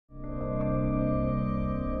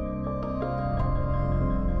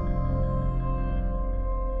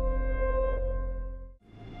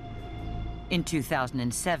In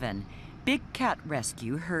 2007, Big Cat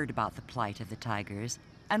Rescue heard about the plight of the tigers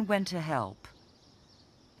and went to help.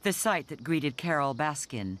 The sight that greeted Carol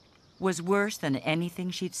Baskin was worse than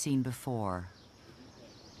anything she'd seen before.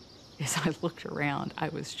 As I looked around, I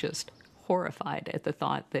was just horrified at the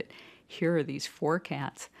thought that here are these 4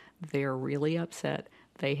 cats. They're really upset.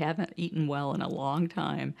 They haven't eaten well in a long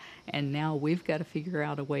time, and now we've got to figure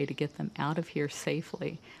out a way to get them out of here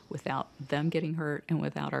safely without them getting hurt and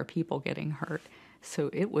without our people getting hurt.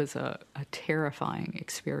 So it was a terrifying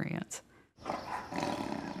experience.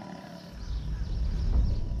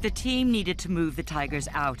 The team needed to move the tigers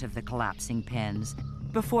out of the collapsing pens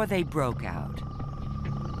before they broke out.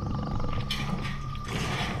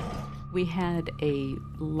 We had a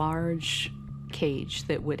large cage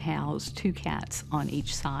that would house 2 cats on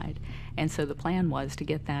each side. And so the plan was to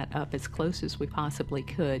get that up as close as we possibly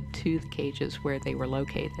could to the cages where they were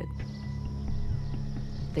located.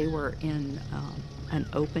 They were in an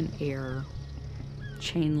open air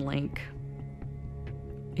chain link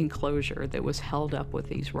enclosure that was held up with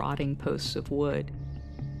these rotting posts of wood.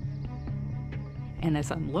 And as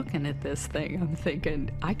I'm looking at this thing, I'm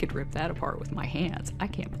thinking, I could rip that apart with my hands. I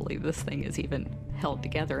can't believe this thing is even held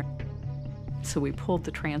together. So we pulled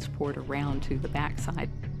the transport around to the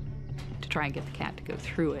backside to try and get the cat to go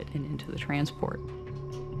through it and into the transport.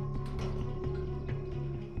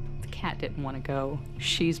 The cat didn't want to go.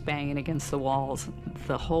 She's banging against the walls.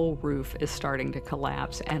 The whole roof is starting to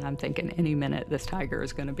collapse, and I'm thinking any minute this tiger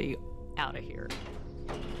is going to be out of here.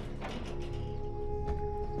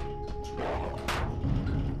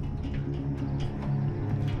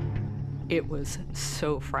 It was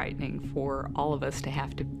so frightening for all of us to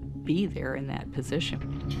have to be there in that position.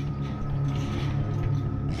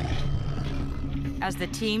 As the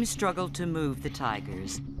team struggled to move the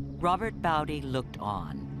tigers, Robert Bowdy looked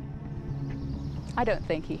on. I don't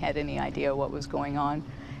think he had any idea what was going on.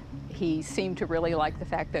 He seemed to really like the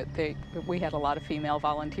fact that we had a lot of female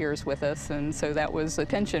volunteers with us, and so that was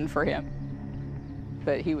attention for him.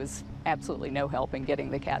 But he was absolutely no help in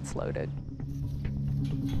getting the cats loaded.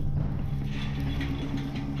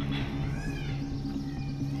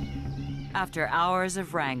 After hours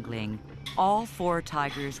of wrangling, all 4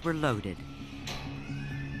 tigers were loaded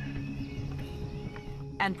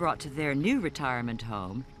and brought to their new retirement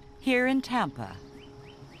home here in Tampa.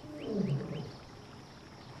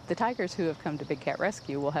 The tigers who have come to Big Cat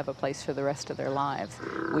Rescue will have a place for the rest of their lives.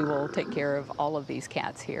 We will take care of all of these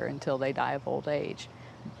cats here until they die of old age.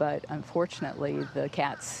 But unfortunately, the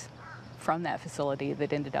cats from that facility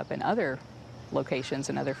that ended up in other locations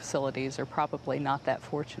and other facilities are probably not that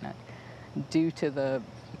fortunate. Due to the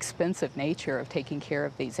expensive nature of taking care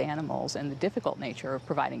of these animals and the difficult nature of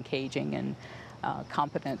providing caging and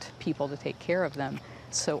competent people to take care of them,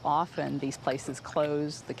 so often these places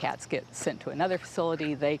close, the cats get sent to another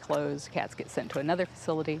facility, they close, cats get sent to another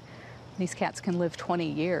facility. These cats can live 20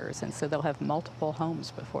 years, and so they'll have multiple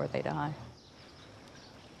homes before they die.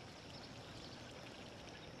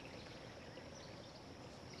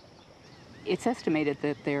 It's estimated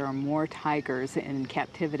that there are more tigers in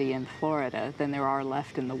captivity in Florida than there are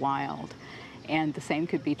left in the wild. And the same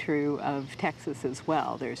could be true of Texas as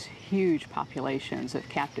well. There's huge populations of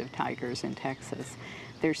captive tigers in Texas.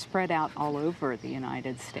 They're spread out all over the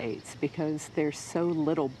United States because there's so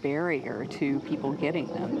little barrier to people getting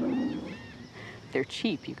them. They're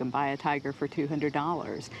cheap. You can buy a tiger for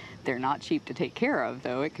 $200. They're not cheap to take care of,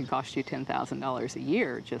 though. It can cost you $10,000 a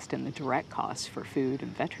year just in the direct costs for food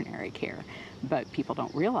and veterinary care. But people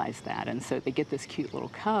don't realize that, and so they get this cute little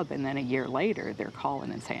cub, and then a year later they're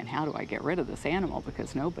calling and saying, how do I get rid of this animal?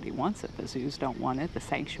 Because nobody wants it. The zoos don't want it. The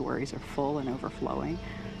sanctuaries are full and overflowing.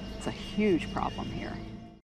 It's a huge problem here.